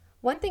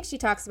One thing she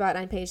talks about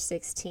on page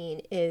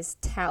 16 is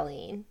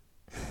tallying.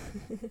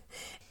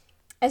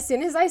 As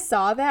soon as I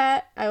saw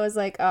that, I was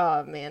like,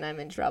 oh man, I'm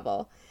in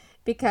trouble.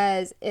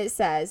 Because it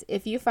says,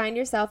 if you find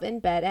yourself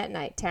in bed at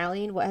night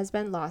tallying what has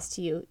been lost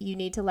to you, you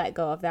need to let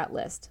go of that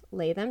list.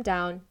 Lay them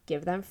down,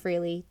 give them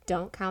freely,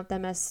 don't count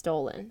them as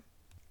stolen.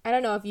 I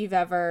don't know if you've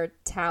ever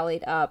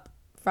tallied up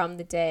from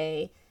the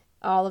day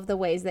all of the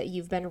ways that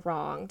you've been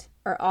wronged,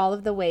 or all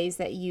of the ways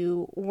that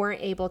you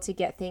weren't able to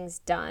get things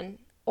done,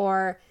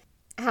 or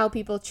how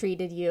people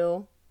treated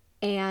you,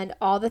 and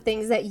all the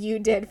things that you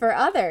did for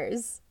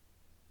others.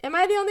 Am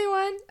I the only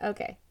one?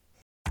 Okay.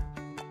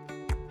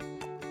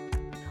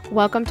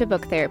 Welcome to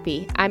Book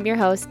Therapy. I'm your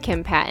host,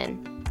 Kim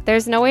Patton.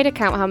 There's no way to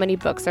count how many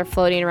books are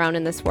floating around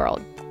in this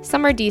world.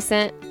 Some are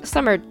decent,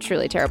 some are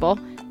truly terrible,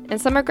 and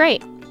some are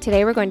great.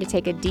 Today we're going to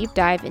take a deep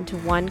dive into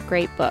one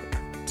great book.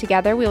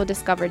 Together we will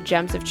discover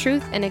gems of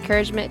truth and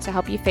encouragement to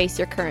help you face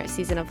your current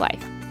season of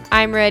life.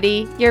 I'm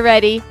ready. You're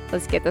ready.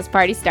 Let's get this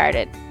party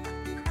started.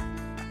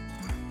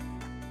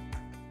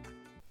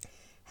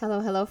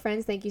 Hello,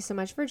 friends. Thank you so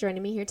much for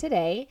joining me here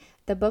today.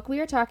 The book we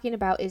are talking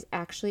about is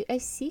actually a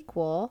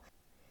sequel.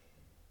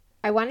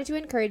 I wanted to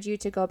encourage you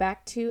to go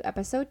back to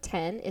episode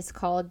 10. It's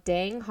called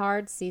Dang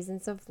Hard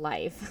Seasons of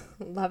Life,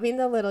 Loving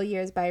the Little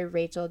Years by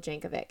Rachel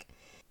Jankovic.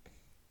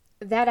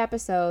 That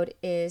episode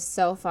is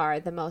so far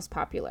the most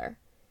popular.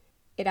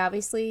 It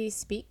obviously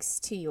speaks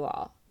to you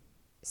all.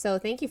 So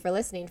thank you for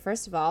listening,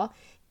 first of all,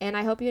 and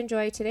I hope you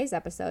enjoy today's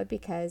episode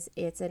because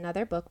it's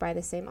another book by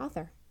the same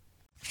author.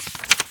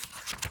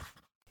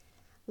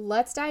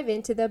 Let's dive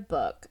into the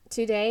book.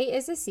 Today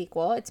is a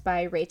sequel. It's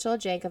by Rachel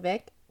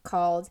Jankovic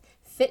called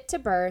Fit to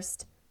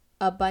Burst,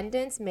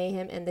 Abundance,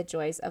 Mayhem, and the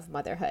Joys of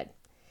Motherhood.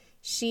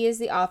 She is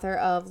the author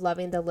of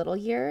Loving the Little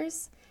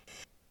Years.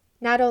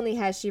 Not only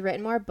has she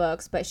written more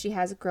books, but she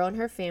has grown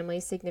her family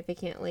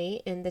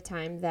significantly in the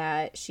time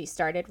that she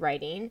started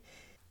writing.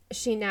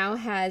 She now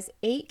has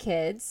 8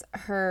 kids.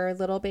 Her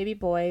little baby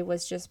boy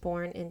was just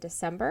born in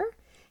December,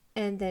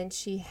 and then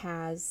she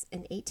has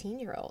an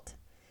 18-year-old.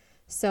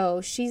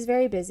 So she's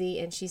very busy,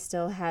 and she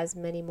still has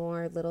many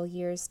more little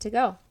years to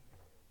go.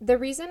 The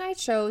reason I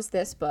chose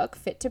this book,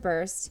 Fit to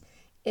Burst,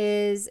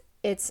 is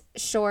it's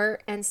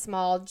short and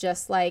small,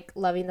 just like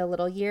Loving the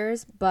Little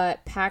Years,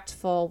 but packed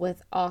full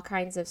with all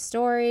kinds of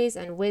stories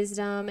and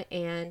wisdom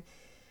and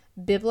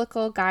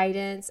biblical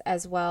guidance,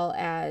 as well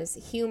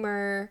as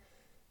humor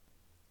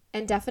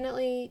and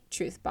definitely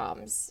truth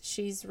bombs.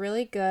 She's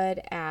really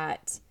good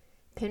at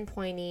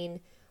pinpointing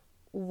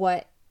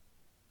what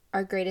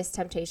our greatest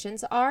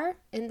temptations are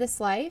in this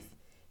life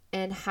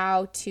and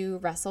how to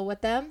wrestle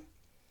with them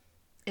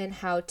and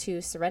how to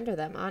surrender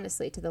them,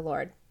 honestly, to the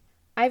Lord.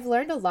 I've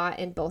learned a lot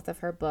in both of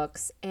her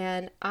books,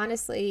 and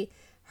honestly,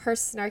 her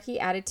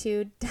snarky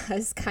attitude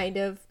does kind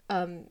of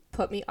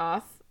put me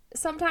off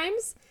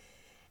sometimes.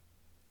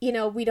 You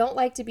know, we don't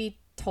like to be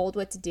told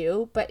what to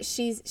do, but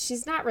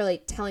she's not really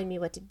telling me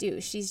what to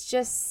do. She's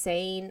just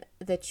saying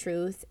the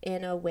truth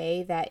in a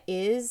way that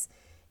is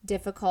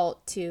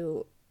difficult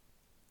to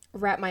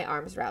wrap my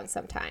arms around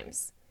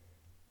sometimes.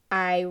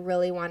 I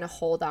really want to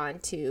hold on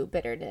to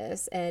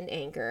bitterness and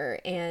anger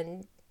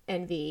and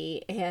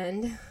envy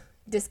and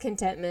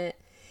discontentment.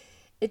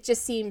 It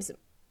just seems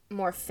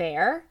more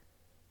fair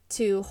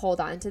to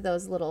hold on to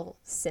those little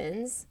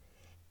sins.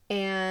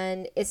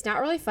 And it's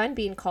not really fun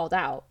being called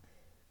out.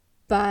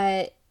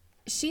 But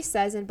she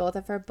says in both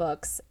of her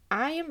books,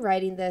 I am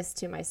writing this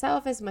to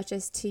myself as much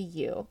as to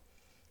you.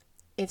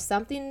 If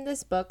something in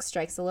this book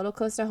strikes a little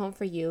close to home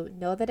for you,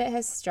 know that it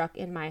has struck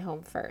in my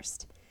home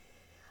first.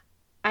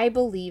 I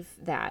believe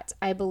that.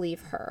 I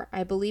believe her.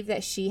 I believe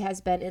that she has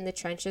been in the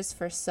trenches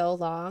for so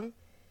long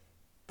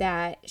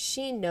that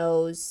she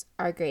knows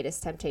our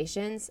greatest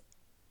temptations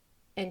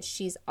and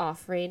she's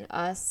offering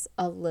us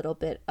a little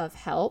bit of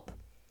help.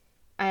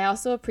 I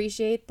also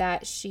appreciate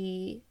that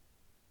she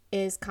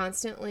is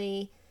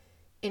constantly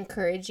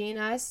encouraging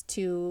us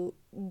to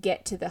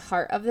get to the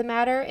heart of the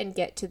matter and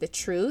get to the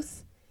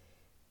truth.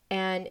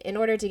 And in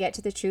order to get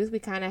to the truth, we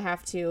kind of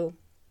have to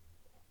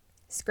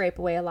scrape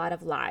away a lot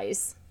of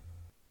lies.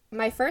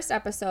 My first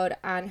episode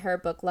on her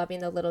book, Loving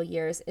the Little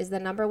Years, is the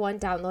 #1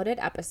 downloaded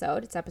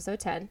episode. It's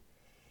episode 10.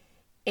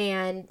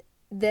 And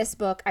this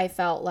book, I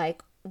felt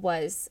like,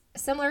 was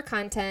similar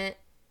content,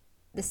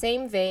 the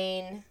same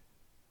vein,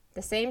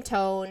 the same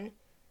tone,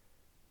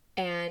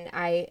 and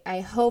I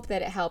hope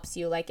that it helps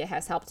you like it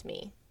has helped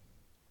me.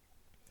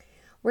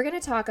 We're going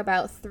to talk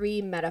about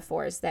 3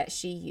 metaphors that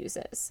she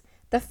uses.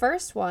 The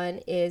first one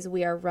is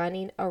we are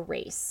running a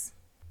race.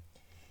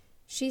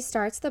 She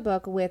starts the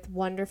book with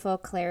wonderful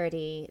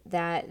clarity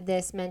that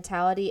this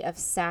mentality of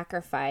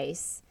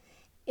sacrifice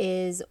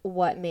is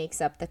what makes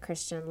up the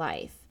Christian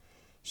life.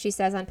 She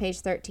says on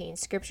page 13,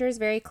 Scripture is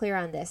very clear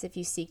on this. If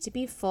you seek to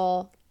be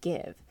full,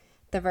 give.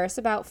 The verse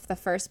about the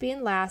first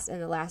being last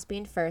and the last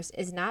being first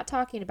is not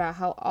talking about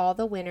how all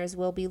the winners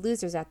will be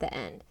losers at the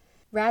end.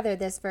 Rather,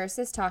 this verse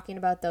is talking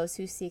about those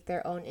who seek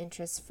their own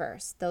interests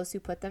first. Those who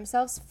put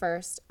themselves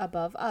first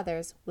above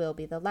others will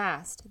be the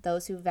last.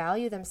 Those who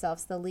value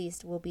themselves the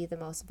least will be the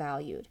most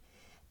valued.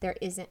 There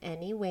isn't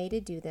any way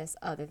to do this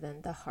other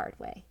than the hard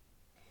way.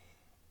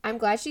 I'm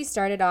glad she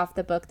started off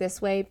the book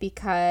this way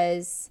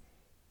because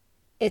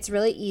it's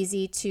really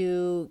easy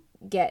to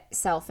get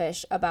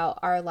selfish about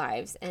our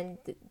lives and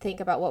think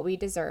about what we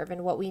deserve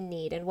and what we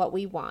need and what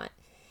we want.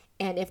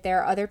 And if there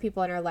are other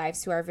people in our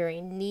lives who are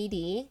very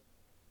needy,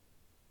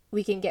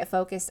 we can get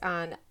focused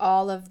on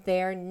all of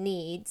their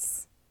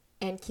needs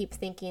and keep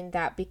thinking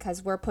that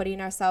because we're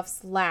putting ourselves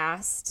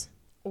last,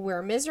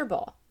 we're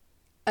miserable.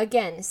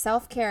 Again,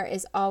 self-care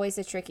is always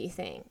a tricky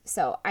thing.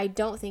 So I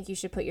don't think you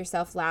should put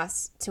yourself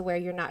last to where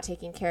you're not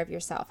taking care of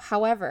yourself.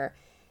 However,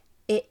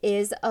 it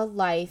is a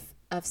life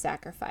of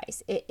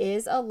sacrifice. It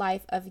is a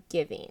life of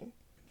giving.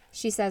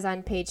 She says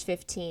on page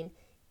 15,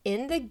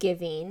 in the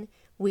giving,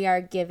 we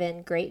are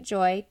given great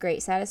joy,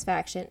 great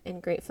satisfaction,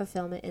 and great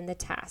fulfillment in the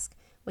task.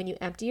 When you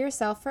empty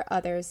yourself for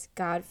others,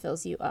 God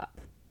fills you up.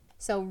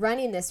 So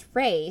running this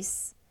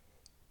race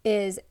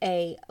is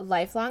a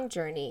lifelong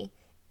journey,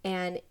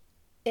 and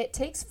it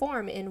takes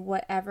form in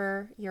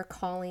whatever your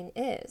calling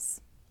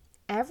is.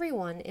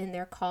 Everyone in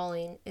their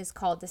calling is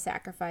called to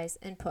sacrifice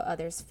and put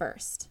others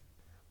first.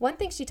 One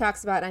thing she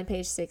talks about on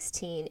page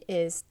 16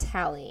 is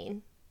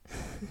tallying.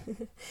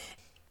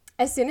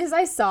 As soon as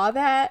I saw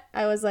that,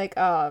 I was like,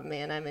 oh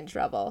man, I'm in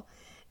trouble.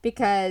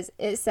 Because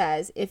it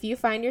says, if you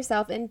find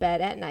yourself in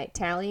bed at night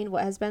tallying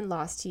what has been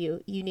lost to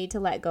you, you need to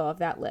let go of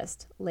that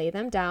list. Lay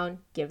them down,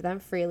 give them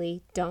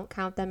freely, don't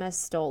count them as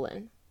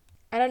stolen.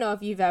 I don't know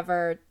if you've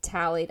ever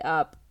tallied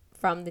up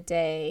from the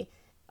day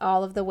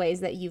all of the ways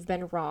that you've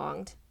been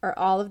wronged or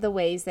all of the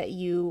ways that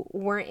you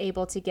weren't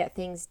able to get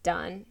things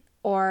done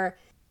or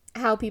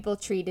how people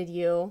treated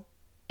you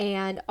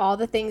and all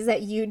the things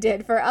that you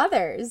did for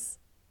others.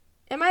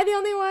 Am I the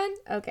only one?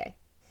 Okay.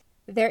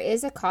 There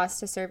is a cost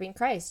to serving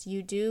Christ.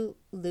 You do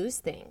lose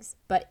things,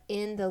 but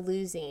in the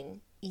losing,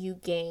 you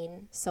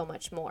gain so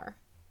much more.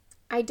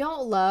 I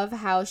don't love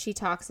how she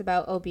talks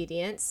about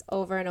obedience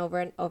over and over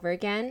and over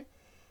again.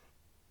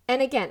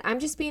 And again, I'm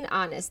just being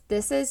honest.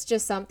 This is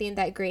just something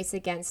that grates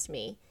against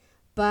me.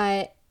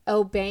 But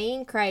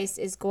obeying Christ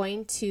is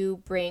going to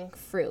bring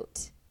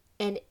fruit.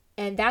 And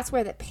that's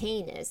where the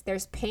pain is.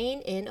 There's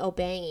pain in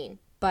obeying,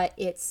 but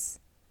it's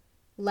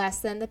less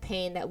than the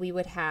pain that we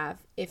would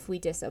have if we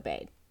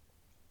disobeyed.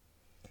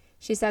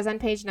 She says on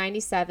page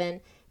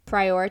 97,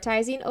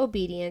 prioritizing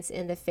obedience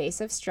in the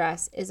face of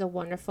stress is a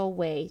wonderful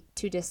way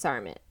to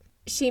disarm it.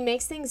 She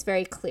makes things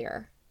very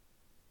clear.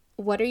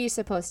 What are you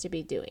supposed to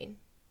be doing?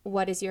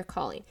 What is your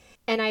calling?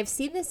 And I've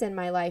seen this in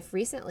my life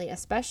recently,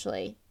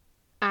 especially.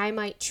 I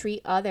might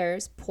treat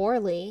others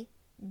poorly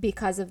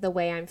because of the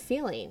way I'm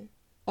feeling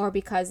or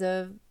because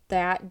of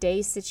that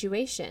day's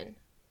situation.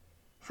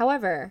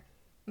 However,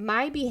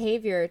 my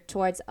behavior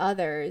towards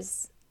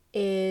others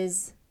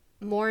is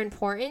more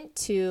important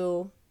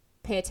to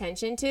pay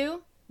attention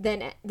to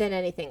than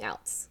anything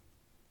else.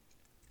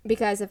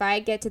 Because if I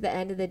get to the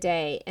end of the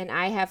day and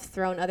I have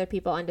thrown other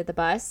people under the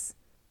bus,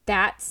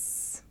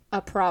 that's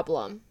a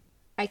problem.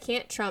 I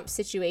can't trump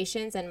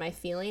situations and my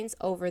feelings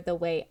over the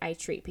way I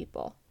treat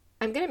people.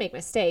 I'm going to make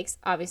mistakes.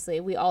 Obviously,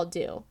 we all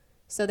do.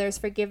 So there's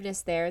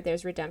forgiveness there,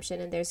 there's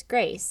redemption, and there's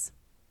grace.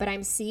 But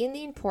I'm seeing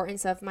the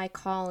importance of my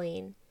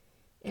calling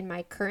in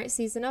my current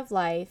season of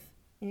life,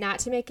 not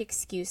to make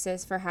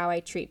excuses for how I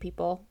treat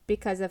people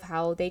because of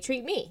how they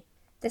treat me.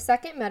 The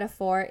second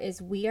metaphor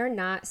is we are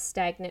not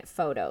stagnant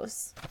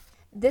photos.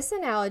 This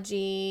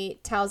analogy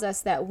tells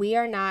us that we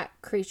are not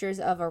creatures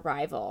of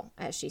arrival,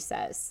 as she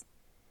says.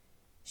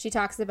 She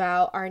talks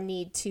about our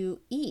need to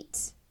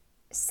eat,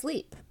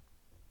 sleep,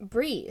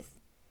 breathe.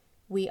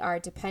 We are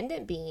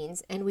dependent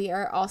beings, and we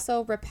are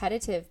also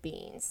repetitive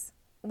beings.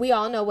 We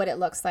all know what it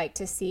looks like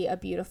to see a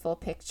beautiful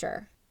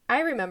picture.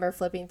 I remember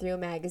flipping through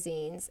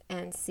magazines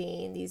and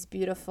seeing these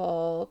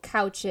beautiful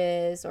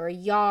couches or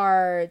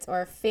yards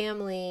or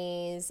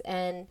families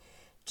and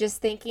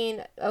just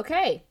thinking,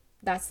 okay,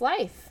 that's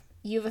life.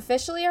 You've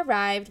officially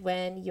arrived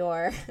when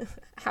your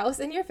house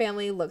and your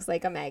family looks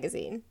like a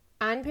magazine.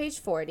 On page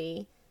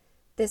 40,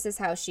 this is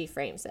how she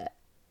frames it.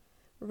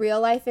 Real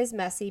life is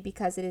messy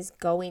because it is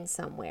going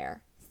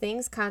somewhere.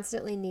 Things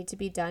constantly need to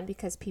be done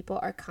because people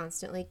are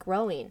constantly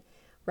growing.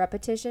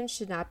 Repetition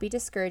should not be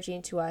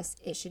discouraging to us.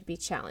 It should be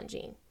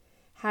challenging.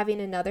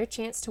 Having another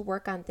chance to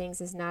work on things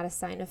is not a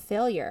sign of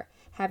failure.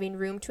 Having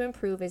room to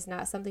improve is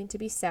not something to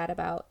be sad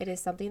about. It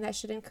is something that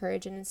should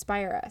encourage and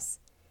inspire us.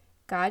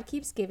 God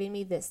keeps giving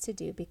me this to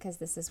do because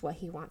this is what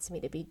he wants me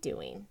to be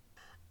doing.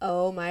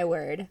 Oh my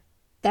word.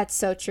 That's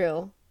so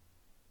true.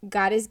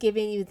 God is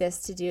giving you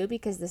this to do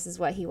because this is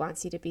what he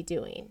wants you to be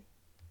doing.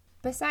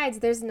 Besides,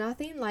 there's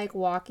nothing like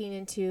walking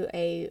into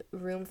a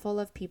room full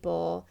of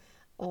people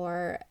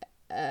or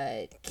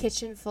a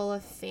kitchen full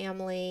of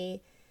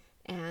family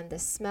and the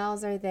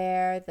smells are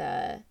there,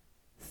 the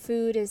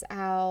food is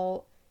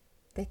out,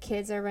 the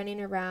kids are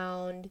running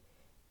around.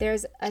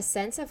 There's a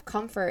sense of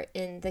comfort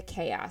in the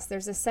chaos.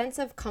 There's a sense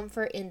of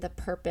comfort in the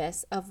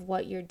purpose of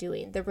what you're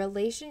doing. The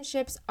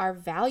relationships are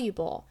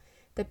valuable.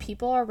 The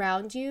people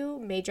around you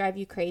may drive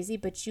you crazy,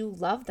 but you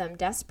love them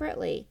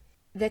desperately.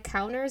 The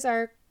counters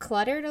are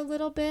cluttered a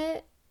little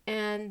bit,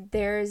 and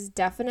there's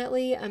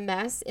definitely a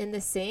mess in the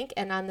sink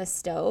and on the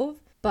stove,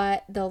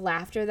 but the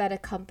laughter that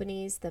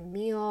accompanies the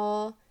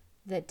meal,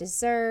 the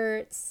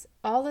desserts,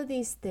 all of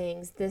these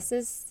things, this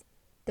is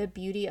the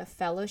beauty of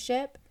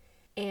fellowship.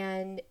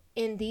 And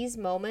in these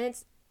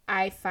moments,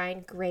 I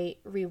find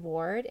great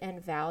reward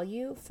and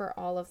value for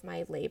all of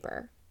my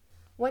labor.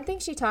 One thing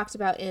she talked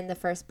about in the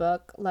first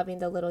book, Loving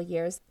the Little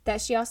Years,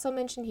 that she also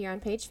mentioned here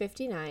on page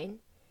 59,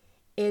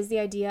 is the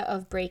idea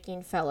of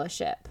breaking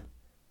fellowship.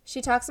 She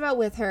talks about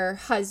with her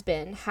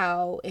husband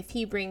how if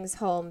he brings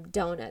home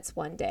donuts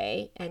one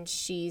day, and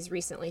she's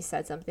recently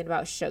said something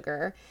about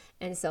sugar,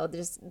 and so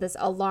this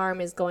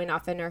alarm is going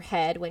off in her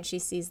head when she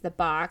sees the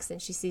box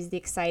and she sees the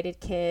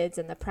excited kids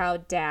and the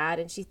proud dad,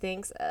 and she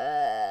thinks,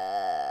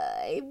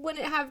 I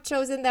wouldn't have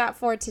chosen that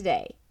for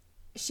today.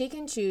 She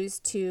can choose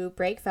to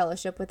break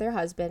fellowship with her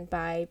husband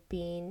by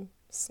being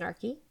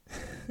snarky,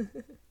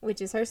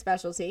 which is her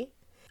specialty,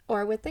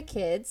 or with the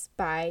kids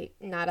by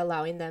not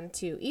allowing them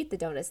to eat the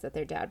donuts that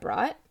their dad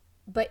brought.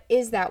 But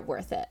is that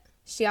worth it?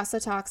 She also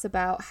talks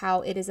about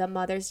how it is a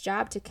mother's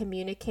job to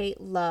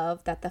communicate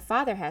love that the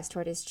father has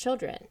toward his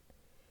children.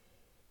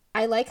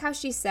 I like how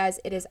she says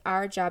it is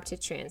our job to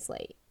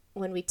translate.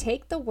 When we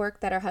take the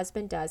work that our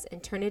husband does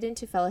and turn it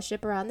into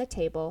fellowship around the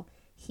table,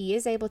 he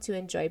is able to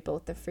enjoy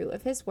both the fruit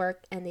of his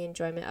work and the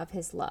enjoyment of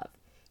his love.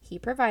 He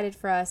provided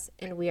for us,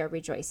 and we are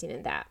rejoicing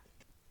in that.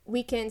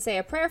 We can say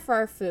a prayer for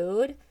our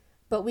food,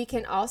 but we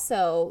can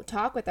also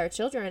talk with our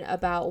children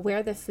about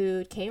where the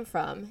food came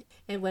from.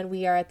 And when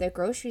we are at the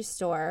grocery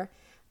store,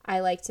 I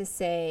like to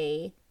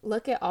say,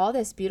 look at all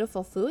this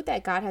beautiful food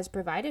that God has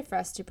provided for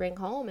us to bring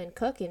home and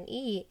cook and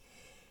eat.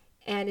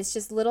 And it's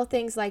just little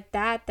things like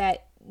that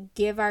that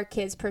give our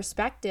kids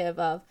perspective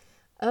of,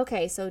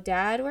 okay, so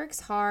dad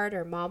works hard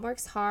or mom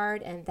works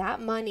hard, and that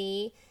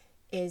money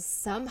is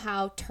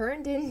somehow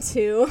turned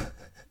into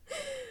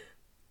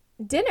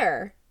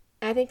dinner.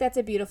 I think that's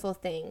a beautiful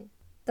thing.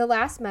 The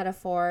last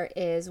metaphor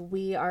is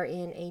we are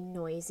in a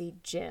noisy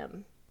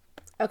gym.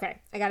 Okay,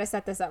 I got to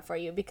set this up for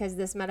you because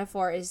this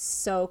metaphor is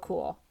so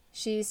cool.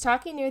 She's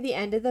talking near the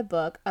end of the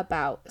book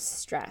about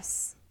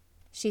stress.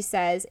 She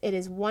says, it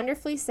is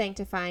wonderfully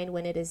sanctifying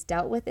when it is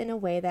dealt with in a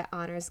way that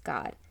honors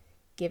God.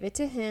 Give it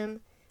to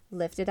him,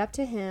 lift it up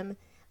to him,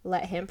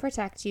 let him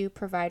protect you,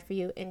 provide for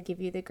you, and give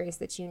you the grace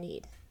that you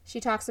need. She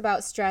talks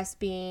about stress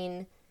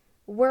being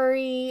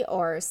worry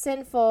or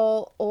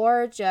sinful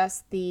or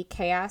just the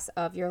chaos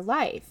of your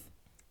life.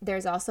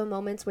 There's also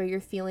moments where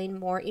you're feeling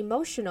more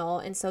emotional,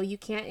 and so you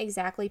can't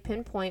exactly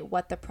pinpoint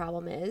what the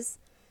problem is.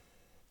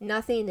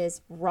 Nothing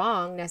is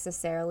wrong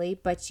necessarily,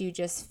 but you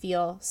just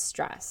feel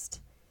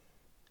stressed.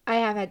 I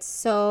have had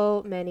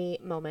so many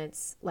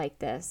moments like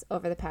this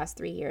over the past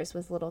 3 years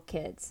with little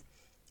kids.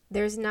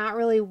 There's not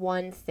really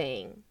one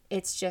thing.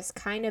 It's just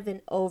kind of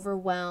an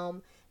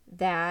overwhelm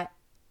that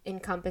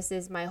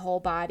encompasses my whole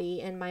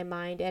body and my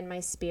mind and my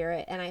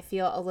spirit, and I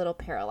feel a little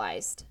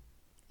paralyzed.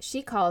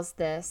 She calls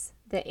this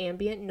the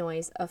ambient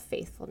noise of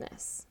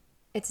faithfulness.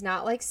 It's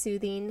not like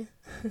soothing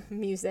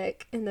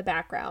music in the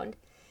background.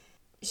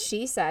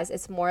 She says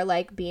it's more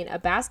like being a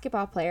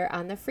basketball player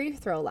on the free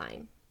throw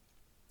line.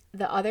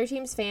 The other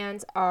team's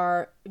fans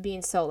are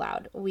being so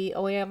loud. We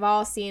have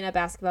all seen a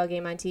basketball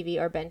game on TV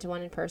or been to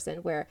one in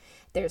person where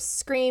they're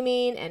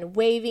screaming and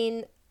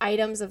waving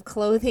items of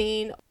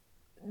clothing.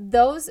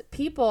 Those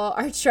people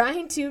are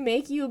trying to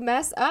make you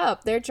mess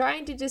up. They're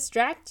trying to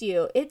distract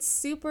you. It's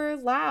super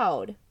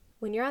loud.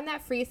 When you're on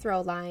that free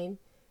throw line,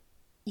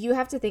 you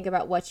have to think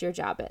about what your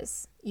job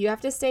is. You have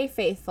to stay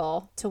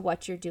faithful to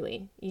what you're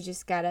doing. You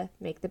just got to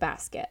make the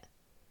basket.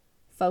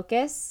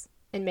 Focus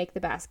and make the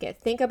basket.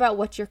 Think about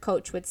what your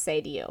coach would say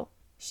to you.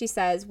 She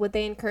says, would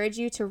they encourage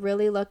you to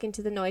really look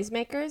into the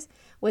noisemakers?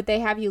 Would they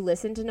have you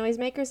listen to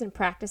noisemakers and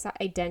practice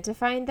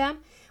identifying them?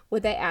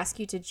 Would they ask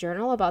you to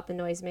journal about the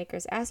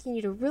noisemakers, asking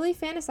you to really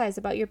fantasize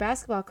about your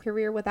basketball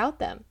career without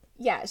them?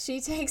 Yeah, she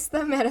takes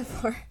the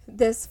metaphor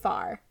this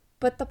far.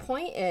 But the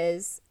point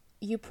is,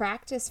 you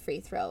practice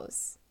free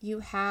throws. You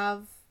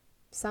have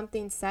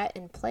something set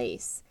in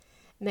place.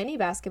 Many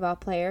basketball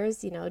players,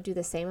 do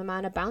the same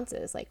amount of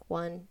bounces, like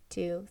 1,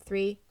 2,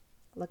 3,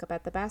 look up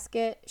at the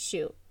basket,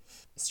 shoot.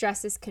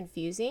 Stress is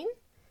confusing.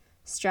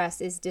 Stress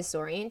is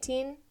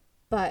disorienting.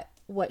 But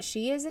what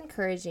she is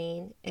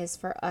encouraging is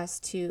for us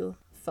to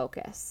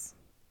focus.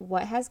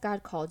 What has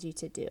God called you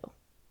to do?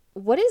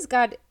 What is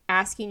God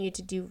asking you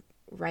to do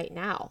right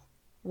now?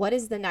 What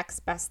is the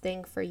next best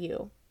thing for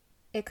you?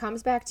 It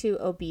comes back to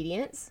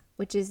obedience,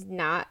 which is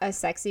not a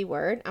sexy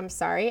word. I'm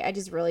sorry. I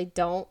just really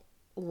don't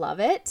love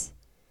it.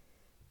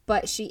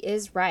 But she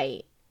is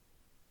right.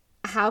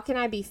 How can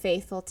I be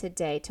faithful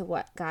today to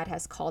what God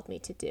has called me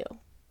to do?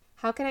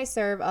 How can I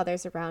serve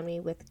others around me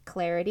with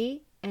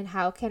clarity? And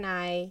how can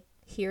I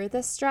hear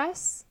the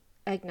stress,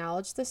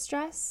 acknowledge the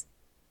stress,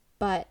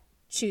 but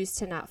choose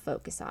to not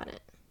focus on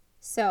it?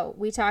 So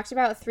we talked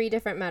about 3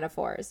 different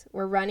metaphors.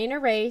 We're running a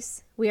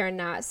race, we are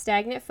not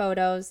stagnant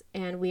photos,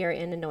 and we are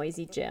in a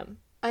noisy gym.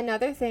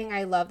 Another thing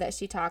I love that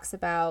she talks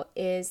about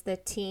is the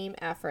team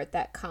effort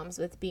that comes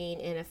with being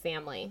in a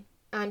family.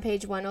 on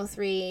page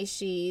 103,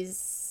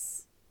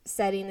 she's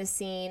setting the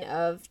scene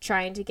of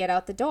trying to get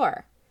out the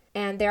door.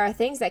 And there are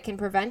things that can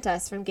prevent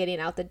us from getting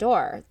out the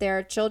door. There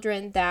are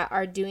children that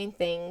are doing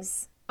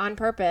things on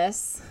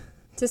purpose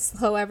to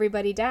slow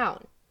everybody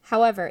down.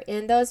 However,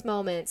 in those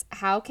moments,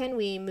 how can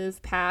we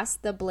move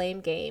past the blame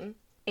game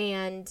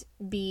and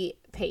be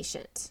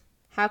patient?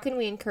 How can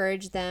we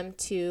encourage them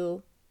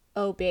to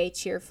obey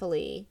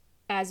cheerfully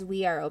as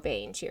we are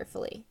obeying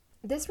cheerfully?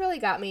 This really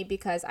got me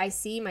because I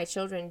see my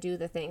children do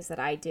the things that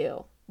I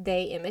do.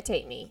 They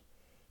imitate me,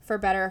 for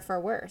better or for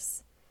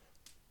worse.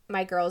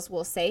 My girls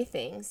will say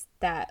things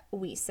that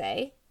we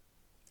say.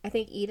 I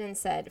think Eden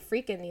said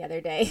freaking the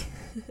other day,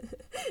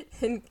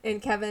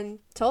 and Kevin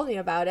told me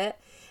about it.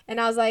 And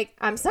I was like,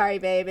 I'm sorry,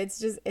 babe.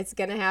 It's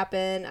going to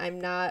happen.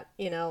 I'm not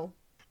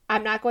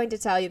going to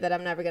tell you that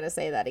I'm never going to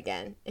say that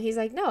again. And he's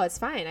like, no, it's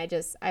fine.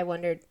 I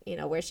wondered,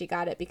 where she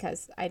got it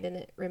because I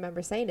didn't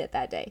remember saying it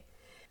that day.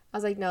 I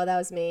was like, no, that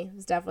was me. It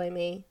was definitely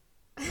me.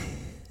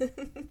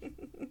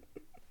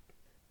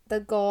 The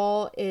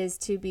goal is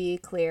to be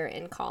clear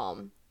and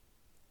calm.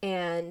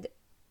 And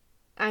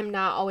I'm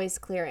not always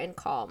clear and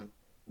calm,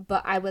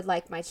 but I would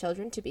like my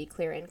children to be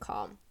clear and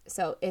calm.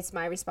 So it's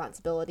my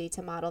responsibility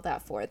to model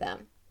that for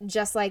them.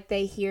 Just like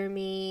they hear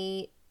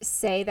me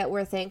say that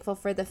we're thankful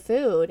for the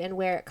food and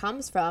where it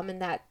comes from and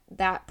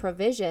that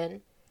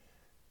provision,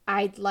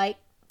 I'd like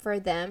for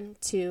them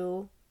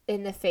to,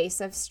 in the face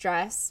of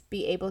stress,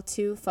 be able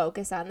to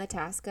focus on the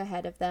task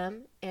ahead of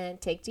them and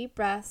take deep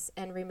breaths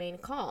and remain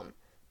calm.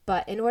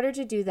 But in order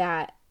to do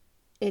that,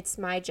 it's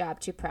my job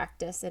to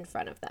practice in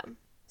front of them.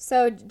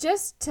 So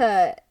just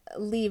to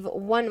leave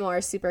one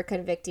more super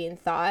convicting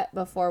thought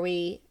before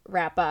we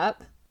wrap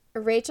up,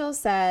 Rachel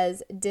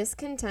says,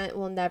 discontent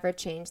will never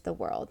change the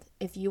world.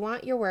 If you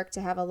want your work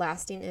to have a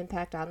lasting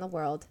impact on the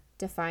world,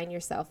 define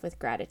yourself with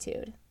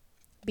gratitude.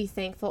 Be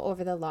thankful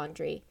over the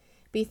laundry.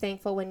 Be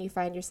thankful when you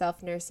find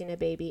yourself nursing a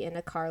baby in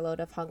a carload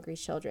of hungry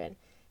children.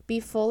 Be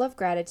full of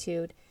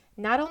gratitude,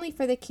 not only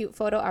for the cute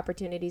photo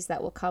opportunities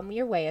that will come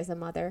your way as a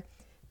mother,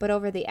 but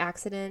over the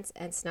accidents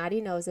and snotty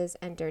noses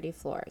and dirty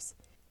floors.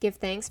 Give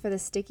thanks for the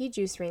sticky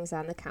juice rings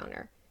on the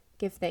counter.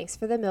 Give thanks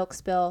for the milk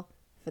spill,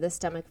 for the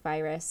stomach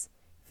virus,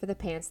 for the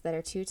pants that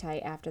are too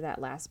tight after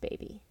that last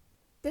baby.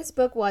 This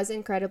book was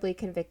incredibly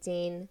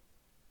convicting.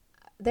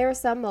 There are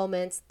some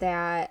moments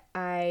that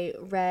I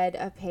read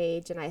a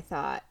page and I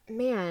thought,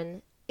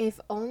 man, if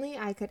only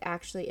I could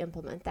actually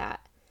implement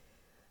that.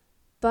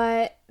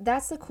 But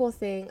that's the cool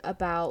thing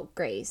about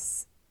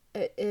grace.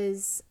 It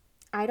is,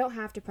 I don't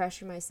have to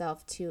pressure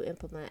myself to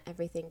implement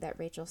everything that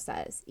Rachel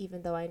says,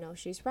 even though I know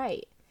she's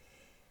right.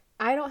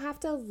 I don't have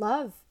to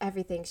love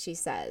everything she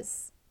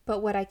says.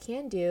 But what I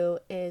can do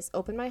is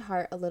open my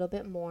heart a little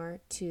bit more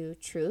to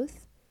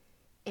truth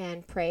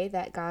and pray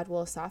that God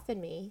will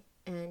soften me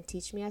and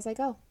teach me as I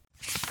go.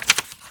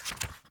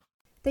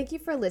 Thank you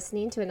for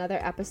listening to another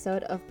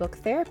episode of Book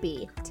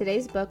Therapy.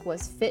 Today's book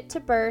was Fit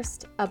to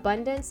Burst: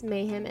 Abundance,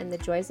 Mayhem, and the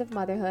Joys of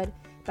Motherhood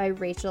by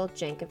Rachel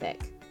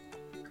Jankovic.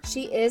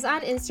 She is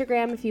on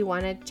Instagram if you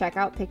want to check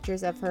out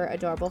pictures of her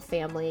adorable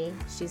family.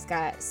 She's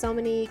got so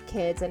many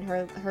kids and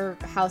her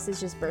house is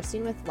just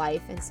bursting with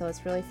life, and so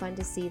it's really fun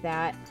to see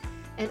that.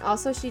 And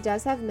also she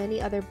does have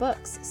many other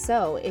books,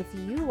 so if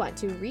you want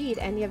to read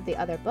any of the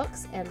other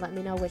books and let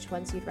me know which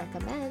ones you'd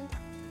recommend,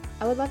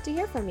 I would love to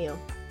hear from you.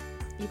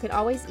 You can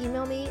always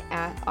email me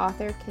at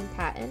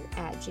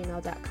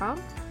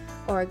authorkimpatton@gmail.com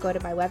or go to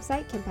my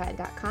website,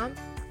 kimpatton.com,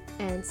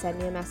 and send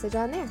me a message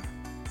on there.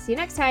 See you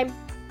next time.